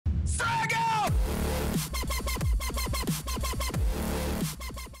Hi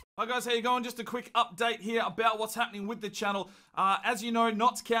guys, how you going? Just a quick update here about what's happening with the channel. As you know,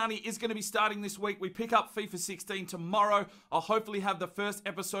 Notts County is going to be starting this week. We pick up FIFA 16 tomorrow. I'll hopefully have the first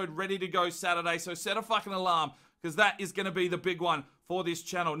episode ready to go Saturday, so set a fucking alarm, because that is going to be the big one for this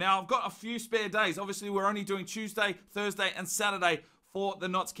channel. Now, I've got a few spare days. Obviously, we're only doing Tuesday, Thursday, and Saturday for the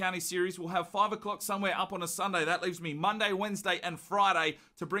Notts County series. We'll have 5 o'clock somewhere up on a Sunday. That leaves me Monday, Wednesday, and Friday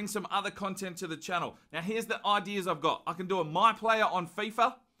to bring some other content to the channel. Now, here's the ideas I've got. I can do a My Player on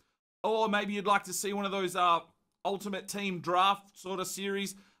FIFA, or maybe you'd like to see one of those Ultimate Team Draft sort of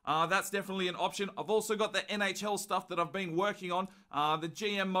series. That's definitely an option. I've also got the NHL stuff that I've been working on. The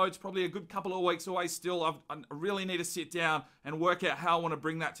GM mode's probably a good couple of weeks away still. I really need to sit down and work out how I want to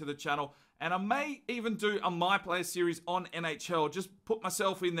bring that to the channel. And I may even do a My Player series on NHL. Just put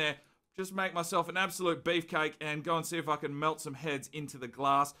myself in there. Just make myself an absolute beefcake and go and see if I can melt some heads into the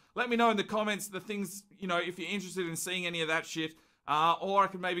glass. Let me know in the comments the things, you know, if you're interested in seeing any of that shit. Or I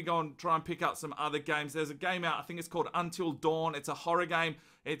could maybe go and try and pick up some other games. There's a game out, I think it's called Until Dawn. It's a horror game.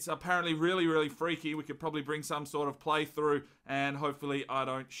 It's apparently really, really freaky. We could probably bring some sort of playthrough, and hopefully I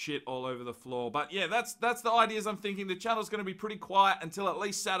don't shit all over the floor. But yeah, that's the ideas I'm thinking. The channel's going to be pretty quiet until at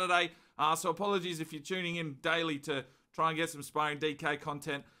least Saturday. So apologies if you're tuning in daily to try and get some Sparring DK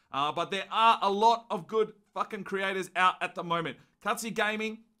content. But there are a lot of good fucking creators out at the moment. Cutsy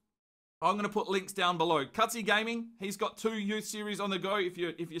Gaming, I'm going to put links down below. Cutsy Gaming, he's got 2 youth series on the go. If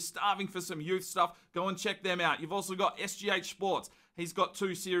you're starving for some youth stuff, go and check them out. You've also got SGH Sports. He's got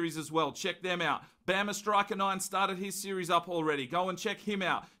 2 series as well. Check them out. Bama Striker 9 started his series up already. Go and check him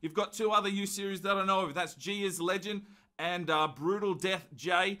out. You've got 2 other youth series that I know of. That's G is Legend and Brutal Death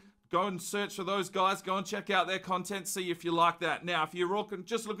J. Go and search for those guys. Go and check out their content. See if you like that. Now, if you're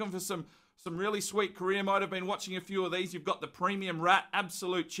just looking for some really sweet career mode, I've been watching a few of these. You've got the Premium Rat,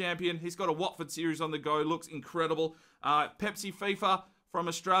 absolute champion. He's got a Watford series on the go, looks incredible. Pepsi FIFA from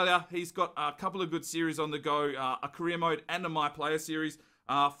Australia, he's got a couple of good series on the go, a career mode and a My Player series.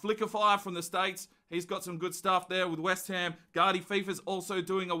 Flickerfire from the States, he's got some good stuff there with West Ham. Guardy FIFA's also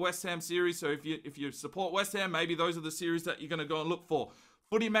doing a West Ham series, so if you support West Ham, maybe those are the series that you're going to go and look for.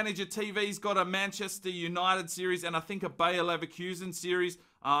 Footy Manager TV's got a Manchester United series and I think a Bayer Leverkusen series.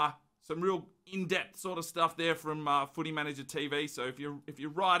 Some real in-depth sort of stuff there from Footy Manager TV. So if you're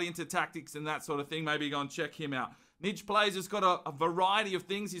right into tactics and that sort of thing, maybe go and check him out. Nidge Plays has got a variety of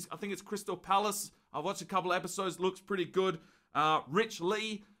things. I think it's Crystal Palace. I've watched a couple episodes. Looks pretty good. Rich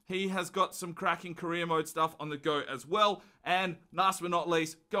Lee, he has got some cracking career mode stuff on the go as well. And last but not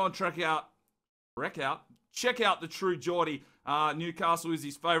least, go and check out the True Geordie. Newcastle is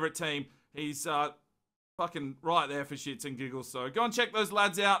his favourite team. He's fucking right there for shits and giggles. So go and check those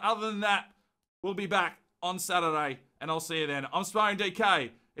lads out. Other than that, we'll be back on Saturday, and I'll see you then. I'm Sparring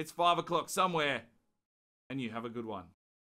DK. It's 5 o'clock somewhere, and you have a good one.